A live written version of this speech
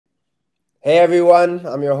Hey everyone,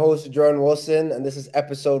 I'm your host Jordan Wilson, and this is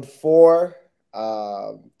episode 4.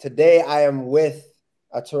 Today I am with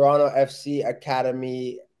a Toronto FC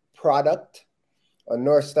Academy product, a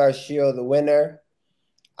North Star Shield winner.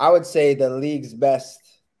 I would say the league's best,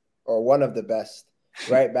 or one of the best,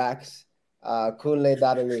 right backs, Kunle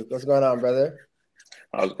Dada-Luke. What's going on, brother?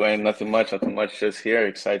 I was going nothing much, just here.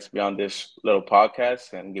 Excited to be on this little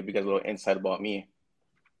podcast and give you guys a little insight about me.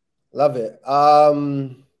 Love it.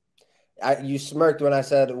 You smirked when I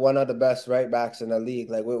said one of the best right backs in the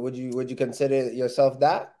league. Like, would you consider yourself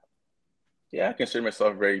that? Yeah, I consider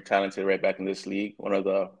myself very talented right back in this league. One of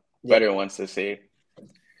the Yeah. better ones to say.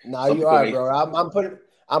 No, Some you people are, may. bro.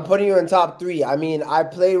 I'm putting you in top three. I mean, I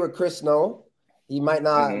played with Chris Snow. He might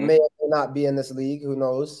not Hmm. may or may not be in this league. Who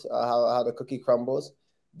knows how the cookie crumbles?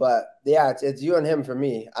 But yeah, it's you and him for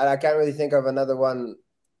me. I can't really think of another one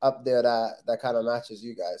up there that kind of matches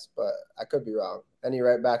you guys. But I could be wrong. Any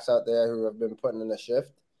right backs out there who have been putting in a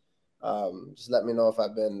shift? Just let me know if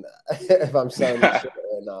I've been if I'm selling you shit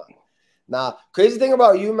or not. Now, crazy thing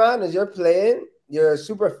about you, man, is you're playing. You're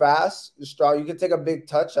super fast, you're strong. You can take a big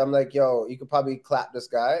touch. I'm like, yo, you could probably clap this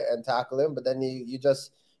guy and tackle him, but then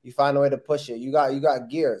you find a way to push it. You got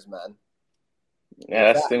gears, man. Yeah, You're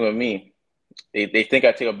that's fast. the thing with me. They think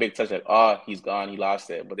I take a big touch, like, oh, he's gone, he lost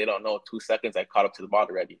it. But they don't know 2 seconds I caught up to the ball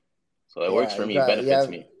already. So it works Yeah, for me, it you benefits have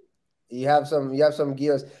me. you have some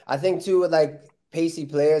gears. I think too with like pacey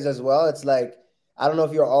players as well. It's like I don't know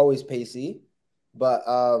if you're always pacey, but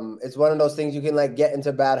it's one of those things you can like get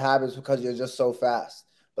into bad habits because you're just so fast.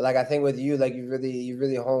 But like I think with you, like you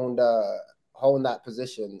really honed that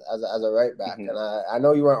position as a right back. Hmm. And I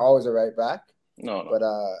know you weren't always a right back, No, no. but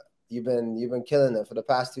you've been killing it for the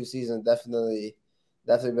past 2 seasons. Definitely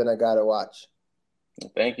been a guy to watch.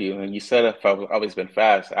 Thank you. And you said if I've always been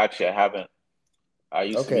fast. Actually, I haven't. I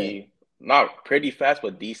used to Okay. be not pretty fast,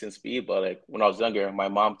 but decent speed. But like when I was younger, my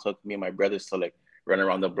mom took me and my brothers to like run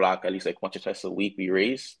around the block at least like once or twice a week. We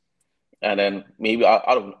race, and then maybe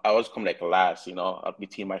I was coming like last,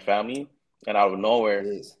 between my family, and out of nowhere,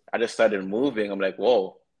 Jeez. I just started moving. I'm like,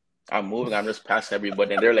 whoa, I'm moving. I'm just past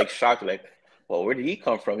everybody, and they're like shocked, like, well, where did he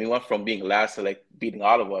come from? He went from being last to like beating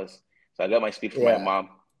all of us. So I got my speed from my Yeah. mom,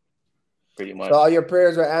 pretty So all much. your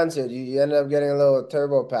prayers were answered. You ended up getting a little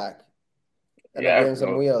turbo pack. Ended up Yeah, getting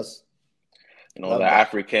some wheels. the Love that.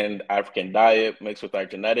 African diet mixed with our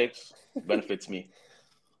genetics benefits me.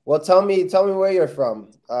 Well, tell me where you're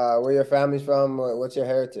from. Where your family's from. What's your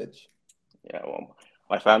heritage? Yeah, well,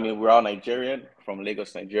 my family, we're all Nigerian from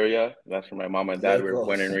Lagos, Nigeria. That's where my mom and dad were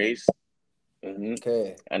born and Lagos. raised. Hmm.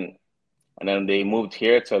 Okay. And and then they moved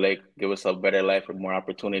here to like give us a better life with more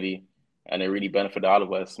opportunity, and it really benefited all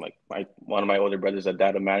of us. Like my one of my older brothers, a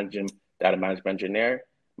data management engineer.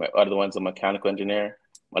 My other one's a mechanical engineer.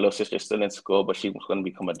 My little sister's still in school, but she's going to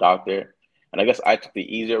become a doctor. And I guess I took the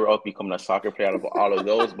easier route, becoming a soccer player out of all of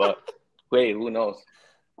those. But wait, who knows?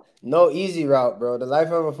 No easy route, bro. The life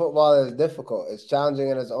of a footballer is difficult. It's challenging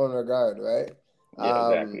in its own regard, right? Yeah,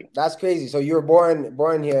 exactly. That's crazy. So you were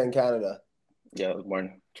born here in Canada. Yeah, I was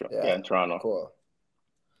born, Yeah. in Toronto. Cool.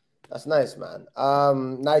 That's nice, man.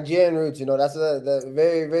 Nigerian roots, that's the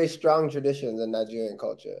very, very strong traditions in Nigerian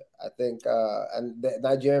culture. I think, and the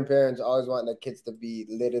Nigerian parents always want their kids to be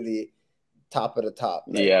literally top of the top.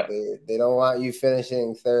 Like Yeah. they don't want you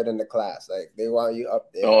finishing third in the class. Like they want you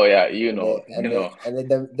up there, Oh yeah, and they you and they know.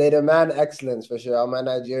 and they demand excellence for sure. All my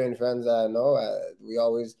Nigerian friends that I know, we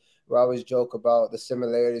always joke about the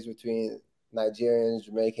similarities between Nigerians,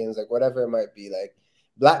 Jamaicans, like whatever it might be. Like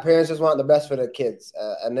black parents just want the best for their kids,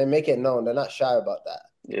 and they make it known. They're not shy about that.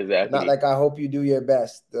 They're not Exactly. like, I hope you do your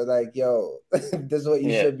best. They're like, yo, this is what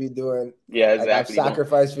you Yeah. should be doing. Yeah, Like, I've exactly. Don't.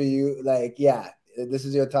 sacrificed for you. Like, yeah, this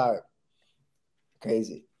is your time.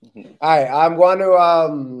 Crazy. Mhm. All right, I'm going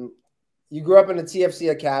to you grew up in the TFC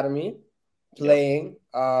Academy Yep. playing.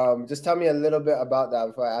 Just tell me a little bit about that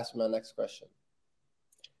before I ask my next question.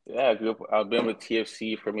 Yeah, I grew up. I've been with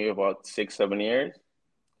TFC for maybe about 6, 7 years.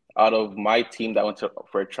 Out of my team that went to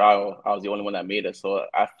for a trial, I was the only one that made it. So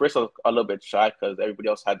at first I was a little bit shy because everybody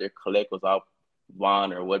else had their clique was out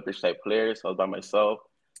Vaughn or Woodbridge type players. So I was by myself.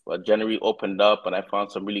 But January opened up and I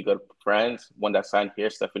found some really good friends. One that signed here,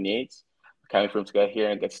 Stephanie Yates. Can't wait for him to get here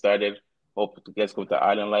and get started. Hope to get with the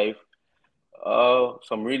island life.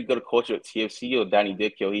 Some really good coach at TFC, Danny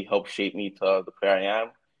Dickio. He helped shape me to the player I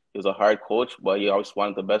am. He was a hard coach, but he always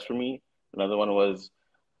wanted the best for me. Another one was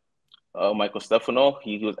Michael Stefano.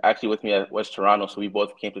 He was actually with me at West Toronto, so we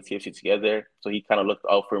both came to TFC together. So he kind of looked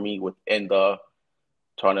out for me within the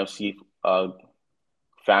Toronto FC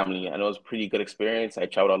family, and it was a pretty good experience. I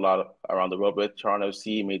traveled a lot around the world with Toronto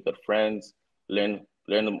FC, made good friends, learned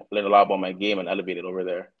a lot about my game, and elevated over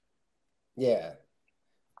there. Yeah,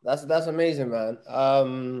 that's amazing, man.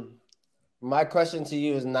 My question to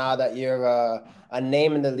you is, now that you're a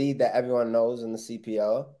name in the league that everyone knows in the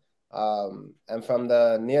CPL, and from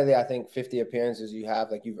the nearly, I think, 50 appearances you have,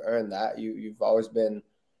 like, you've earned that. You've always been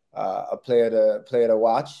a player to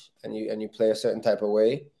watch, and you play a certain type of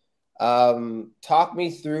way. Talk me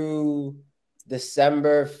through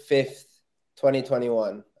December 5th,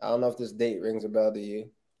 2021. I don't know if this date rings a bell to you,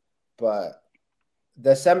 but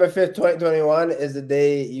December 5th, 2021 is the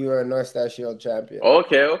day you were a North Star Shield champion.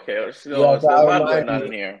 Okay, okay. Yeah, So, so so there's a I'll lot remind going on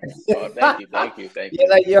in you. here. Oh, thank you, thank you, thank Yeah, you.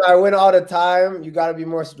 like, yo, I win all the time. You got to be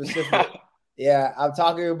more specific. Yeah, I'm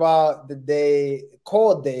talking about the day,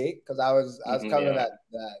 cold day, because I was covering Yeah,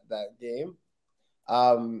 that game.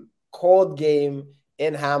 Cold game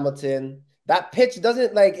in Hamilton. That pitch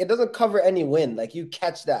doesn't, like, it doesn't cover any wind. Like, you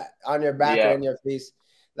catch that on your back or yeah. in your face.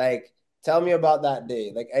 Like, tell me about that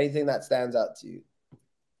day. Like, anything that stands out to you.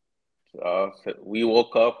 So we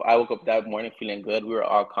woke up. I woke up that morning feeling good. We were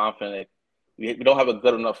all confident. Like, we don't have a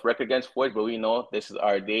good enough record against Forge, but we know this is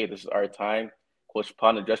our day. This is our time. Coach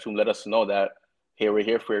Pond in the dressing room let us know that, hey, we're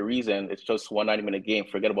here for a reason. It's just one 90-minute game.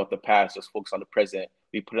 Forget about the past. Just focus on the present.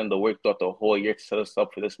 We put in the work throughout the whole year to set us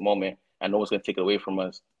up for this moment, and no one's going to take it away from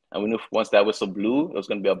us. And we knew once that whistle blew, it was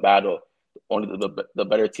going to be a battle. Only the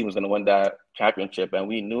better team was going to win that championship. And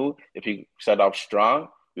we knew if we set off strong,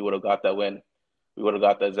 we would have got that win. We would have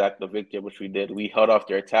got the victory, which we did. We held off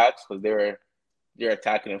their attacks because they're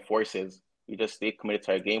attacking in forces. We just stayed committed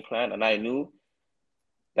to our game plan, and I knew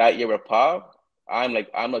that year with Pop, I'm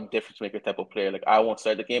a difference maker type of player. Like, I won't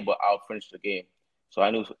start the game, but I'll finish the game. So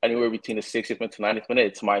I knew anywhere between the 60th minute to 90th minute,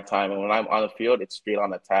 it's my time. And when I'm on the field, it's straight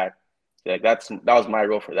on attack. Like, that was my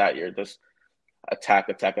role for that year. Just attack,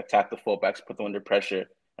 attack, attack the fullbacks, put them under pressure.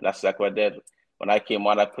 And that's exactly what I did. When I came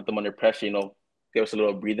on, I put them under pressure, gave us a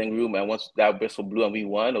little breathing room. And once that whistle blew and we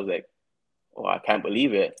won, it was like, oh, I can't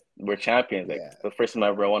believe it. We're champions. Like, Yeah. the first time I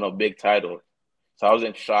ever won a big title. So I was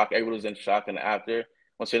in shock. Everybody was in shock. And after,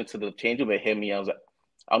 once I went into the change room, it hit me. I was like,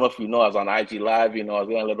 I don't know if you know, I was on IG Live, I was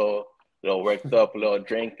getting a little worked up, a little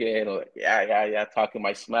drinking, or yeah, talking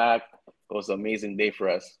my smack. It was an amazing day for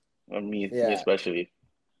us. Me Yeah. especially.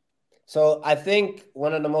 So I think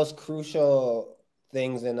one of the most crucial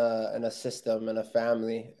things in a system, in a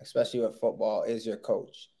family, especially with football, is your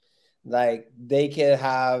coach. Like, they could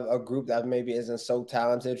have a group that maybe isn't so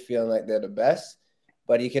talented, feeling like they're the best,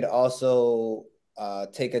 but he could also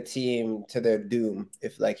take a team to their doom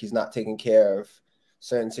if, like, he's not taking care of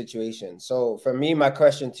certain situations. So for me, my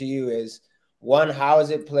question to you is, one, how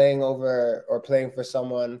is it playing over or playing for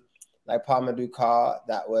someone like Pamadou Ka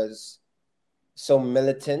that was so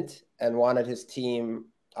militant and wanted his team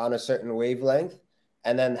on a certain wavelength,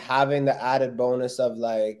 and then having the added bonus of,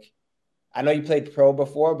 like, I know you played pro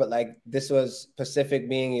before, but, like, this was Pacific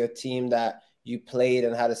being your team that you played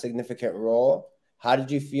and had a significant role. How did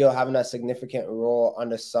you feel having that significant role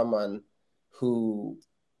under someone who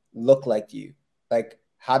looked like you? Like,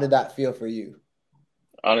 how did that feel for you?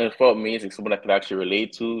 It felt amazing, someone I could actually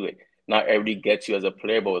relate to. Like, not everybody gets you as a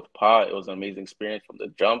player, but with Pa, it was an amazing experience from the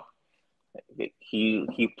jump.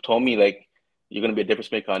 He told me, like, you're gonna be a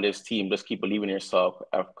difference maker on this team. Just keep believing in yourself.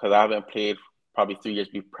 Because I haven't played probably 3 years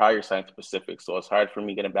prior signing to Pacific, so it's hard for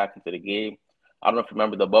me getting back into the game. I don't know if you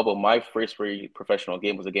remember the bubble. My first very professional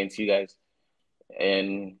game was against you guys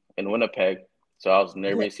in Winnipeg. So I was Yeah.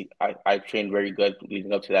 nervous. I trained very good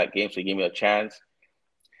leading up to that game, so he gave me a chance.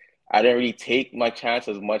 I didn't really take my chance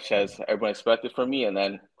as much as everyone expected from me. And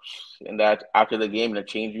then in that after the game in the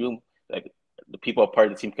change room, like, the people part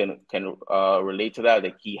of the team can relate to that.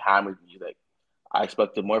 Like, he hammered me. Like, I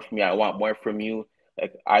expected more from you. I want more from you.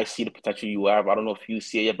 Like, I see the potential you have. I don't know if you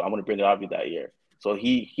see it yet, but I'm gonna bring it out of you that year. So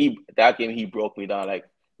he that game he broke me down. Like,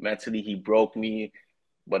 mentally he broke me.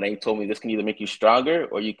 But then he told me this can either make you stronger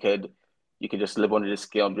or you could just live under this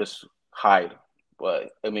scale and just hide.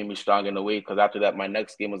 But it made me stronger in a way because after that, my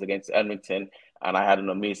next game was against Edmonton, and I had an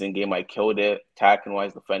amazing game. I killed it, attacking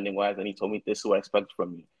wise, defending wise, and he told me this is what I expected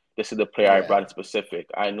from you. This is the player I Yeah. brought in specific.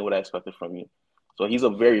 I knew what I expected from you. So he's a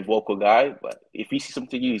very vocal guy, but if he sees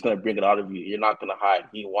something in you, he's gonna bring it out of you. You're not gonna hide.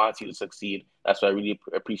 He wants you to succeed. That's what I really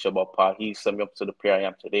appreciate about Pa. He set me up to the player I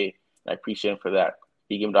am today. And I appreciate him for that.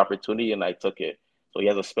 He gave me the opportunity, and I took it. So he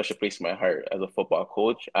has a special place in my heart as a football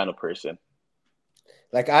coach and a person.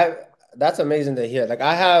 Like, that's amazing to hear. Like,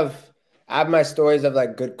 I have my stories of,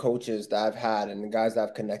 like, good coaches that I've had and the guys that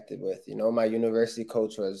I've connected with. My university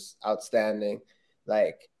coach was outstanding.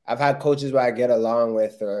 Like, I've had coaches where I get along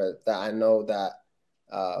with, or that I know that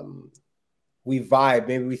um we vibe,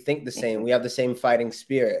 maybe we think the same, Mm-hmm. we have the same fighting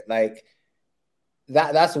spirit. Like,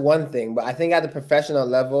 that's one thing. But I think at the professional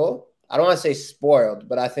level, I don't want to say spoiled,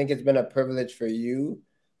 but I think it's been a privilege for you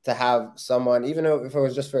to have someone, even if it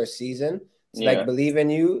was just for a season, to like Yeah. believe in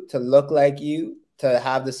you, to look like you, to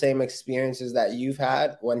have the same experiences that you've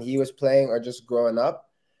had when he was playing or just growing up.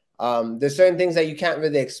 There's certain things that you can't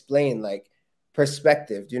really explain, like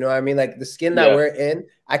perspective. Do you know what I mean? Like the skin that Yeah. we're in,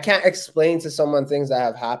 I can't explain to someone things that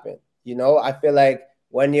have happened. You know, I feel like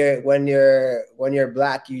when you're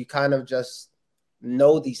black, you kind of just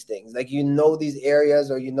know these things. Like you know these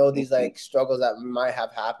areas or you know these Mm-hmm. like struggles that might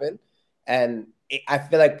have happened. And I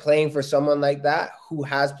feel like playing for someone like that who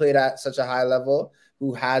has played at such a high level,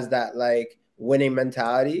 who has that like winning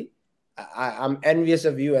mentality. I'm envious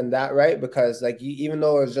of you in that, right? Because like you, even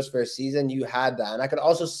though it was just for a season, you had that, and I could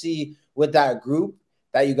also see with that group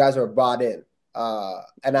that you guys were bought in.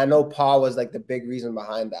 And I know Paul was like the big reason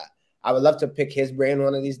behind that. I would love to pick his brain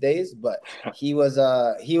one of these days, but he was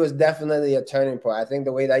definitely a turning point. I think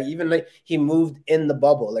the way that even like he moved in the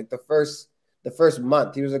bubble, like the first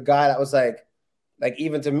month, he was a guy that was like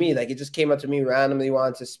even to me, like he just came up to me randomly,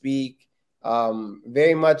 wanted to speak.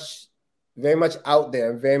 Very much, very much out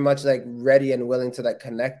there, very much like ready and willing to like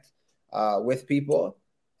connect with people.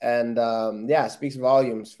 And yeah, speaks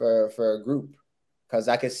volumes for a group because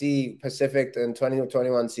I could see Pacific in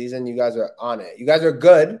 2021 season, you guys are on it. You guys are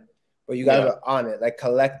good, but you guys Yeah. are on it, like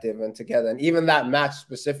collective and together. And even that match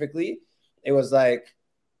specifically, it was like,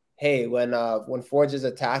 hey, when Forge is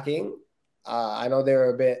attacking, I know they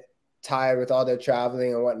were a bit tired with all their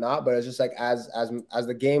traveling and whatnot, but it's just like as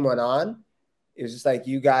the game went on, it was just like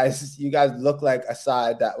you guys look like a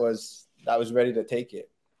side that was ready to take it.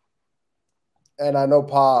 And I know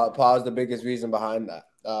Paul is the biggest reason behind that.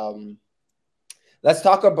 Let's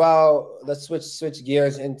switch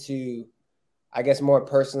gears into, I guess, more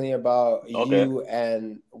personally about Okay. you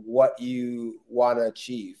and what you want to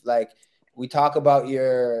achieve. Like we talk about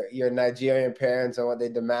your Nigerian parents and what they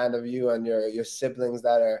demand of you, and your siblings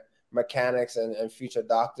that are mechanics and future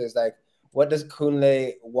doctors. Like, what does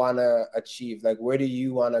Kunle want to achieve? Like, where do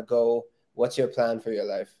you want to go? What's your plan for your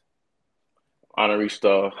life? I want to reach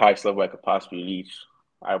the highest level I could possibly reach.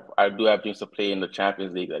 I do have dreams to play in the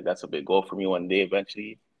Champions League. Like that's a big goal for me one day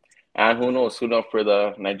eventually. And who knows, soon enough for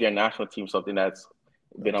the Nigerian national team, something that's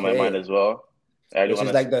been on my mind Okay, as well. I do which is want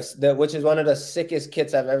to. like the which is one of the sickest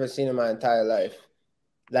kits I've ever seen in my entire life.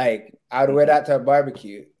 Like I would wear Mhm. that to a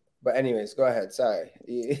barbecue. But anyways, go ahead. Sorry, I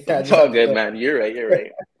It's just all had to good, throw. man. You're right. You're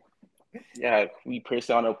right. Yeah, we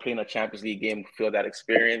personally want to play in a Champions League game, feel that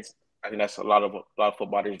experience. I think that's a lot of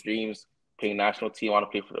footballers' dreams. Playing national team, I want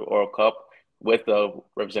to play for the World Cup with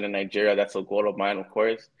representing Nigeria. That's a goal of mine, of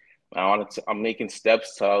course. I'm making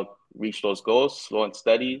steps to reach those goals, slow and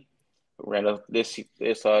steady. This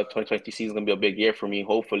 2020 season is gonna be a big year for me.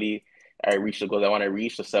 Hopefully, I reach the goals I want to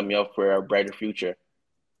reach to set me up for a brighter future.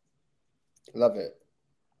 Love it.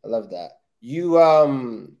 I love that.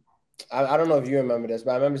 I don't know if you remember this,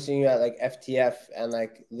 but I remember seeing you at like FTF and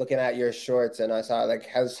like looking at your shorts, and I saw like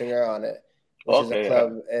Helsinger on it, which is a Okay, yeah.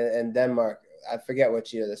 club in Denmark. I forget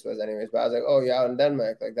what year this was, anyways, but I was like, oh, you're out in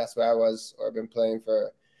Denmark. Like that's where I was or been playing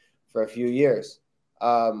for a few years.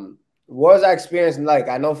 What was that experience like?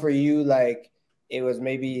 I know for you, like it was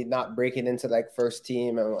maybe not breaking into like first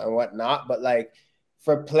team and whatnot, but like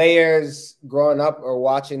for players growing up or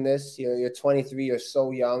watching this, you're 23, you're so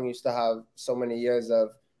young, you still have so many years of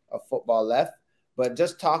football left. But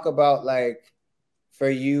just talk about like for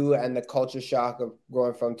you and the culture shock of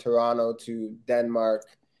going from Toronto to Denmark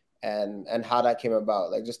and how that came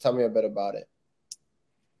about. Like just tell me a bit about it.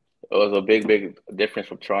 It was a big, big difference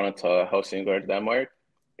from Toronto to Helsingør, Denmark.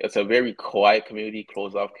 It's a very quiet community,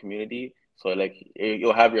 closed off community. So like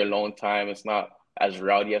you'll have your alone time. It's not as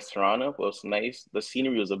rowdy as Toronto, but it's nice. The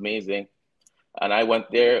scenery was amazing. And I went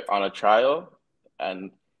there on a trial,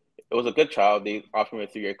 and it was a good trial. They offered me a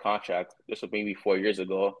 3-year contract. This was maybe 4 years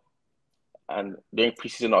ago. And during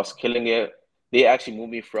preseason, I was killing it. They actually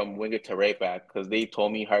moved me from winger to right back because they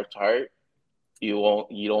told me heart to heart, you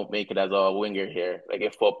don't make it as a winger here, like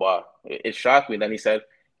in football. It shocked me. Then he said,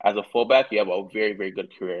 as a fullback, you have a very, very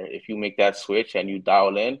good career. If you make that switch and you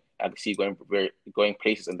dial in, I can see you going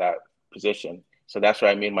places in that position. So that's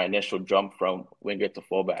where I made my initial jump from winger to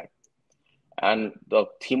fullback. And the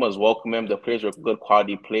team was welcoming. The players were good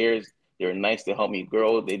quality players. They were nice to help me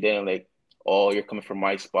grow. They didn't like, oh, you're coming from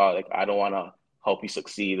my spot. Like I don't want to help you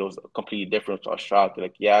succeed. It was completely different. So I was shocked. They're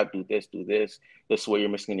like, yeah, do this, do this. This is what you're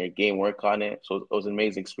missing in your game. Work on it. So it was an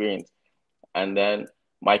amazing experience. And then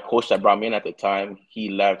my coach that brought me in at the time, he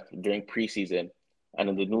left during preseason, and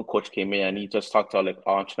then the new coach came in and he just talked to like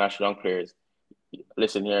all international young players.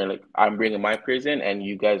 Listen here, like I'm bringing my players in, and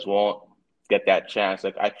you guys won't get that chance.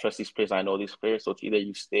 Like I trust these players, I know these players, so it's either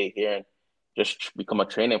you stay here and just become a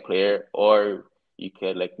training player, or you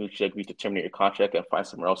could like mutually agree to terminate your contract and find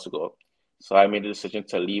somewhere else to go. So I made the decision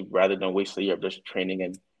to leave rather than waste a year of just training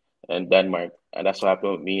in Denmark, and that's what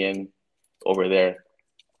happened with me and over there.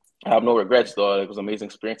 I have no regrets though. It was an amazing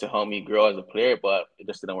experience to help me grow as a player, but it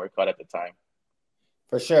just didn't work out at the time.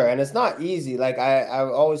 For sure. And it's not easy. Like I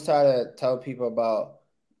always try to tell people about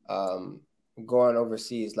um going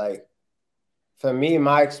overseas. Like for me,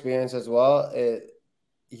 my experience as well,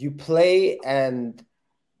 you play and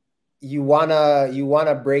you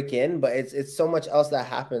wanna break in, but it's so much else that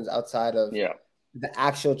happens outside of Yeah. the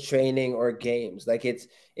actual training or games. Like it's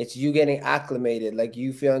you getting acclimated, like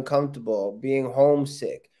you feeling comfortable, being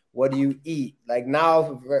homesick. What do you eat? Like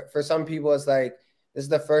now, for some people, it's like this is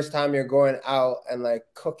the first time you're going out and like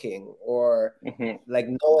cooking, or Hmm. like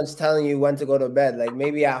no one's telling you when to go to bed. Like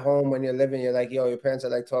maybe at home when you're living, you're like, yo, your parents are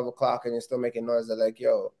like 12 o'clock and you're still making noise. They're like,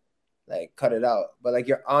 yo, like cut it out. But like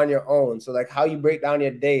you're on your own. So like how you break down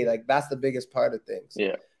your day, like that's the biggest part of things.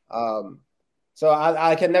 Yeah. Um, so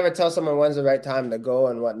I can never tell someone when's the right time to go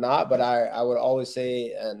and whatnot, but I would always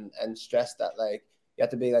say and stress that like you have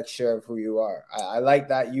to be like sure of who you are. I like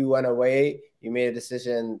that you went away, you made a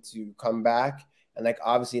decision to come back, and like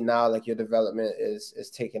obviously now like your development is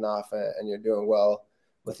taking off, and you're doing well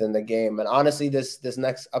within the game. And honestly, this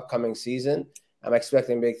next upcoming season, I'm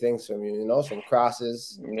expecting big things from you. You know, some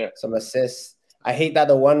crosses, Yeah. some assists. I hate that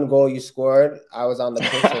the one goal you scored, I was on the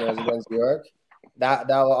pitch and it was against York. That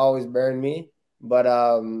will always burn me. But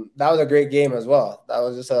that was a great game as well. That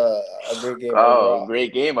was just a great game Oh, overall.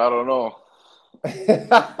 great game. I don't know.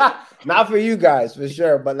 Not for you guys for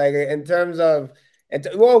sure, but like in terms of,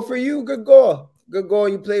 well, for you, good goal, good goal.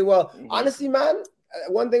 You play well. Hmm. Honestly, man,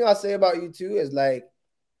 one thing I'll say about you too is like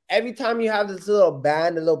every time you have this little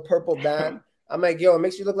band, a little purple band, I'm like, yo, it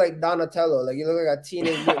makes you look like Donatello. Like you look like a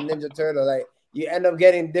Teenage Mutant Ninja Turtle. Like you end up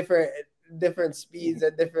getting different speeds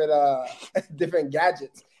and different different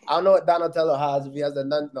gadgets. I don't know what Donatello has. If he has the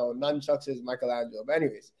nunchucks is Michelangelo. But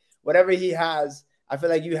anyways, whatever he has, I feel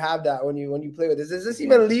like you have that when you play with this. Is this Hmm.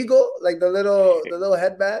 even legal? Like the little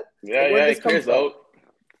headband? Yeah, Like where yeah, did this it come clears from? out.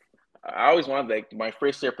 I always wanted, like, my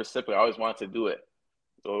first year Pacific, I always wanted to do it.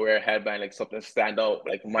 So wear a headband, like something stand out,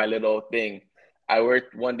 like my little thing. I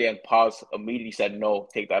worked one day and paused, immediately said, no,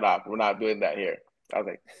 take that off. We're not doing that here. I was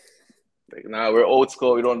like, nah, we're old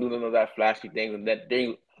school. We don't do none of that flashy things. And then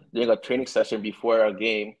during a training session before a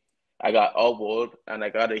game, I got elbowed and I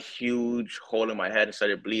got a huge hole in my head and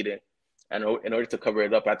started bleeding. And in order to cover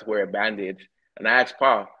it up, I had to wear a bandage. And I asked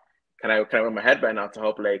Pa, can I wear my headband now to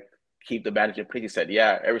help like keep the bandage in place? He said,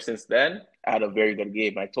 yeah. Ever since then, I had a very good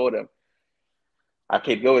game. I told him I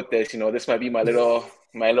played good with this. This might be my little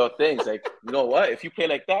things. Like, you know what? If you play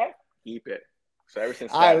like that, keep it. So ever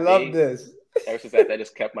since I that love day, this. ever since that, I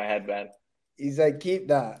just kept my headband. He's like, keep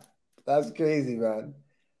that. That's crazy, man.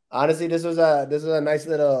 Honestly, this was a nice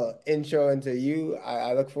little intro into you.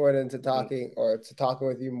 I look forward into talking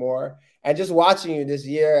with you more and just watching you this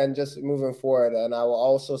year and just moving forward. And I will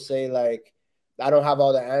also say like I don't have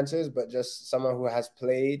all the answers, but just someone who has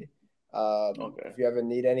played. Okay. If you ever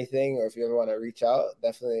need anything or if you ever want to reach out,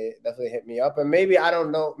 definitely hit me up. And maybe I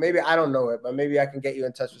don't know it, but maybe I can get you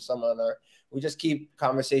in touch with someone, or we just keep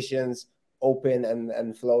conversations open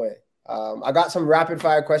and flowing. I got some rapid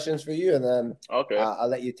fire questions for you, and then Okay. I'll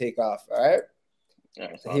let you take off. All right.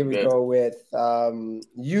 Yeah, So here sounds we good. go with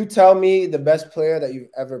you tell me the best player that you've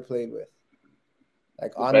ever played with,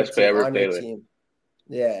 like The on the best player I team, ever on your played with team.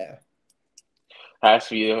 Yeah. has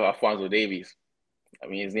to be Alfonso Davies. I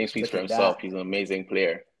mean, his name speaks Look for at himself. that. He's an amazing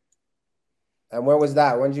player. And when was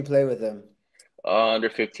that? When did you play with him? Under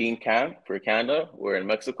 15 camp for Canada. We're in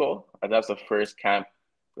Mexico. And that's the first camp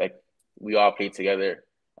like we all played together.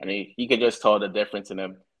 And he could just tell the difference in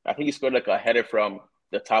him. I think he scored like a header from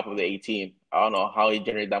the top of the 18. I don't know how he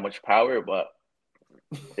generated that much power, but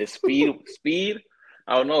his speed.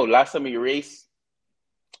 I don't know. Last time he raced,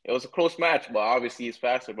 it was a close match, but obviously he's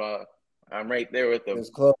faster. But I'm right there with It him. was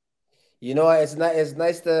close. You know what? It's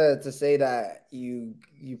nice to say that you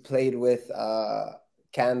played with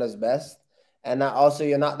Canada's best, and that also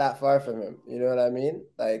you're not that far from him. You know what I mean?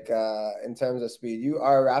 Like in terms of speed, you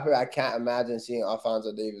are a rapper. I can't imagine seeing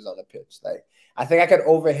Alfonso Davies on the pitch. Like I think I could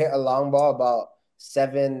overhit a long ball about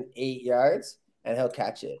 7-8 yards, and he'll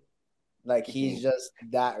catch it. Like he's Mhm. just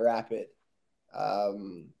that rapid.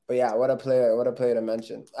 But yeah, what a player! What a player to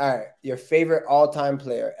mention. All right, your favorite all-time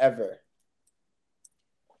player ever?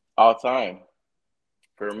 All time.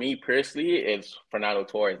 For me personally, it's Fernando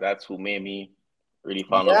Torres. That's who made me really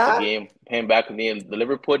fall in love with the Yeah. game. Him back in the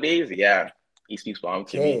Liverpool days, yeah, he speaks volume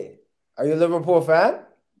to me. Okay. Are you a Liverpool fan?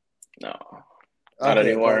 No, not Okay, but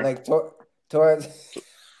anymore. like Torres.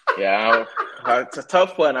 Yeah, it's a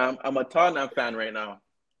tough one. I'm a Tottenham fan right now.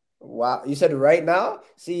 Wow, you said right now?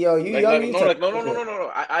 See, yo, you young, you took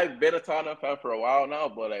No. I've been a Tottenham fan for a while now,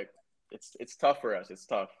 but like, it's tough for us. It's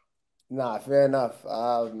tough. Nah, fair enough.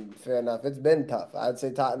 Fair enough. It's been tough. I'd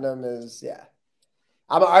say Tottenham is, yeah.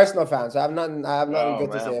 I'm an Arsenal fan, so I have nothing Oh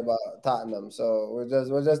good to say man, about Tottenham. So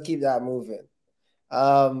we'll just keep that moving.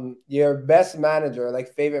 Your best manager,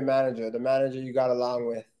 like favorite manager, the manager you got along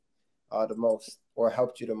with the most or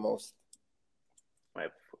helped you the most. my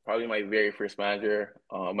probably my very first manager,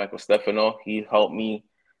 Michael Stefano. He helped me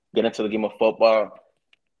get into the game of football.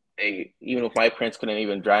 Hey, even if my parents couldn't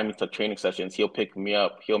even drive me to training sessions, he'll pick me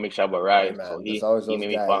up. He'll make sure I Hey arrive. So man, there's he always he those made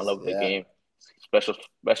me fall in guys. love with the Yeah, game. Special for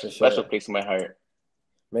special special sure. place in my heart.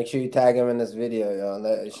 Make sure you tag him in this video, yo,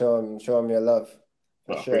 and show him your love.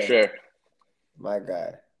 For For sure. sure. My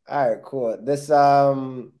guy. All right, cool. This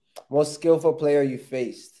most skillful player you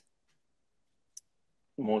faced.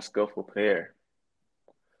 Most skillful player.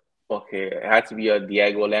 Okay, it had to be a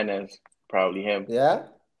Diego Lainez, probably him. Yeah?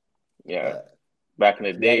 Yeah, Uh, back in the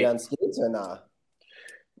you have you day. on skates or not?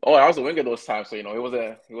 Oh, I was a winger those times, so he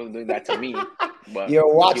wasn't doing that to me, but You're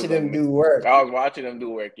he watching was him a. do work. I was watching him do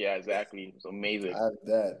work. Yeah, exactly. It was amazing. I'm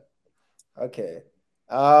dead. Okay.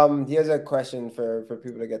 Here's a question for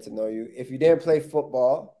people to get to know you. If you didn't play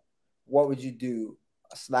football, what would you do?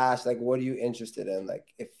 Slash, like, what are you interested in? Like,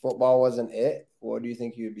 if football wasn't it, what do you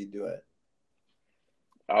think you'd be doing?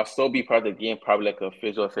 I'll still be part of the game, probably like a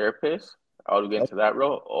physiotherapist. I would get into that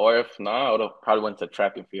role, or if not, I would have probably went to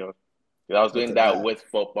track and field. 'Cause I was Look doing at that that. with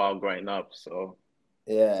football growing up. So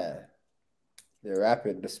Yeah. The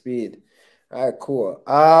rapid, the speed. All right, cool.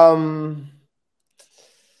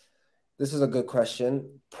 This is a good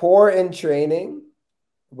question. Poor in training,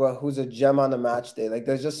 but who's a gem on the match day? Like,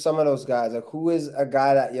 there's just some of those guys. Like, who is a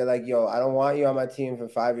guy that you're like, yo, I don't want you on my team for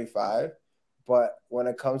 5v5, but when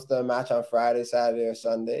it comes to a match on Friday, Saturday, or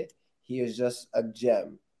Sunday, he is just a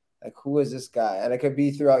gem. Like, who is this guy? And it could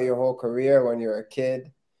be throughout your whole career when you're a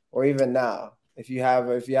kid, or even now. If you have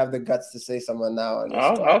the guts to say someone now on your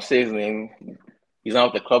I'll squad. say his name. He's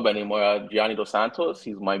not with the club anymore. Gianni Dos Santos.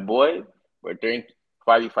 He's my boy. But during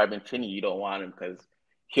 5v5 and training, you don't want him because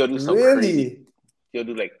he'll do some crazy. Really? He'll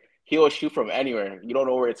do like he'll shoot from anywhere. You don't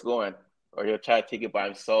know where it's going, or he'll try to take it by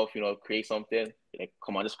himself. Create something. Like,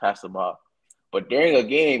 come on, just pass the ball. But during a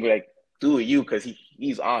game, be like, do you because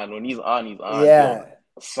he's on. When he's on. He'll Yeah.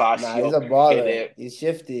 sauce Nah, you he's up, a hit baller. it. He's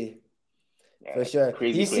shifty. For Yeah, sure.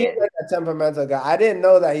 crazy He seems player. like a temperamental guy. I didn't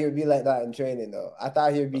know that he would be like that in training, though. I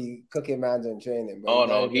thought he'd be cooking mans in training, but Oh he's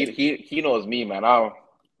not no, even. he knows me, man.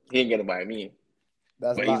 He ain't gonna buy me.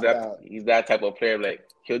 That's But locked down. he's that type of player. Like,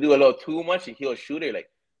 he'll do a little too much and he'll shoot it.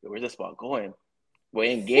 Like, where's this ball going? But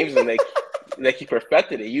in games, it's like he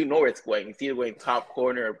perfected it. You know where it's going. It's either going top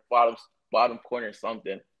corner or bottom corner or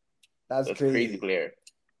something. That's So it's a crazy crazy. player.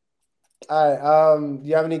 All right. Do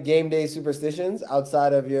you have any game day superstitions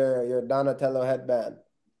outside of your Donatello headband,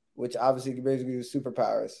 which obviously basically gives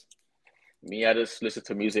superpowers? Me, I just listen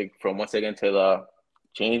to music from once again to the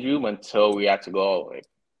change room until we have to go. Like,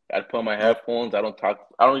 I put on my Yeah, headphones. I don't talk.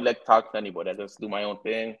 I don't really like to talk to anybody. I just do my own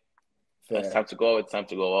thing. When it's fair. time to go. It's time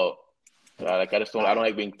to go out. Like, I just don't. All I don't right.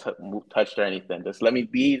 like being touched or anything. Just let me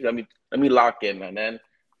be. Let me lock in, and then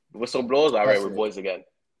the whistle blows. All right, we're Especially. boys again.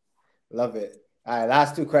 Love it. All right,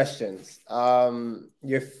 last two questions.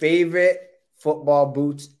 Your favorite football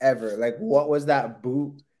boots ever? Like, what was that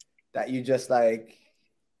boot that you just like?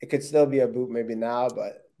 It could still be a boot maybe now,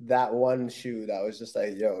 but that one shoe that was just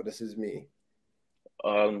like, yo, this is me.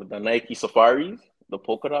 The Nike Safaris, the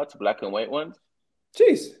polka dots, black and white ones.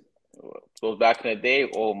 Jeez. Those back in the day.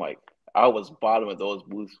 Oh my! I was bottom of those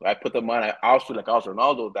boots. I put them on. I was shooting like I was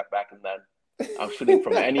Ronaldo back in then. I'm shooting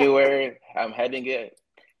from anywhere. I'm heading it.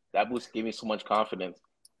 That boost gave me so much confidence.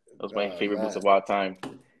 Those my Oh favorite boots man, of all time.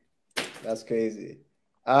 that's crazy.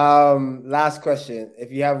 Last question.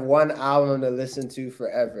 If you have one album to listen to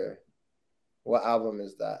forever, what album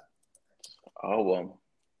is that? Album.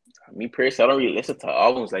 Me personally, I don't really listen to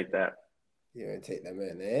albums like that. You're gonna take them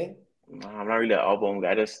in, eh? No, I'm not really an album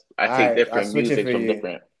guy. I All take right, I'll different switch it music for from you.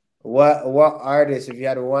 different. What artist, if you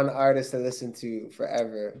had one artist to listen to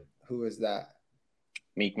forever, who is that?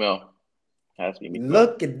 Meek Mill. Has to be Meek Mill.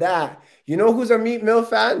 Look at that. You know who's a Meat Mill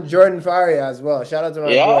fan? Jordan Faria as well. Shout out to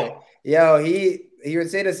my Yeah. boy. Yo, he would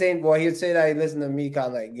say the same. Boy, he would say that he listened to Meek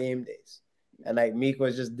on like game days, and like Meek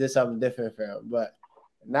was just did something different for him. But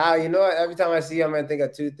now you know what? Every time I see him, I'm gonna think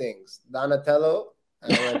of two things: Donatello,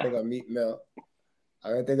 and I'm gonna think of Meat Mill.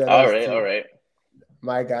 I'm gonna think of All those right. All two. right.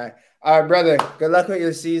 My guy. All right, brother. Good luck with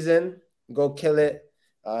your season. Go kill it.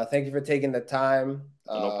 Thank you for taking the time.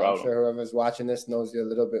 No I'm problem. sure whoever's watching this knows you a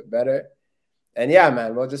little bit better. yeah,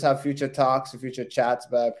 man, we'll just have future talks and future chats,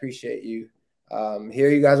 but I appreciate you. Here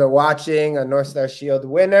you guys are watching a North Star Shield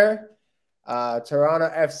winner, Toronto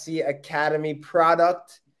FC Academy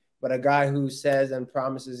product, but a guy who says and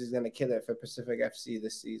promises he's going to kill it for Pacific FC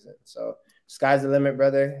this season. So sky's the limit,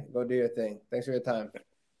 brother. Go do your thing. Thanks for your time.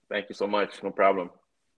 Thank you so much. No problem.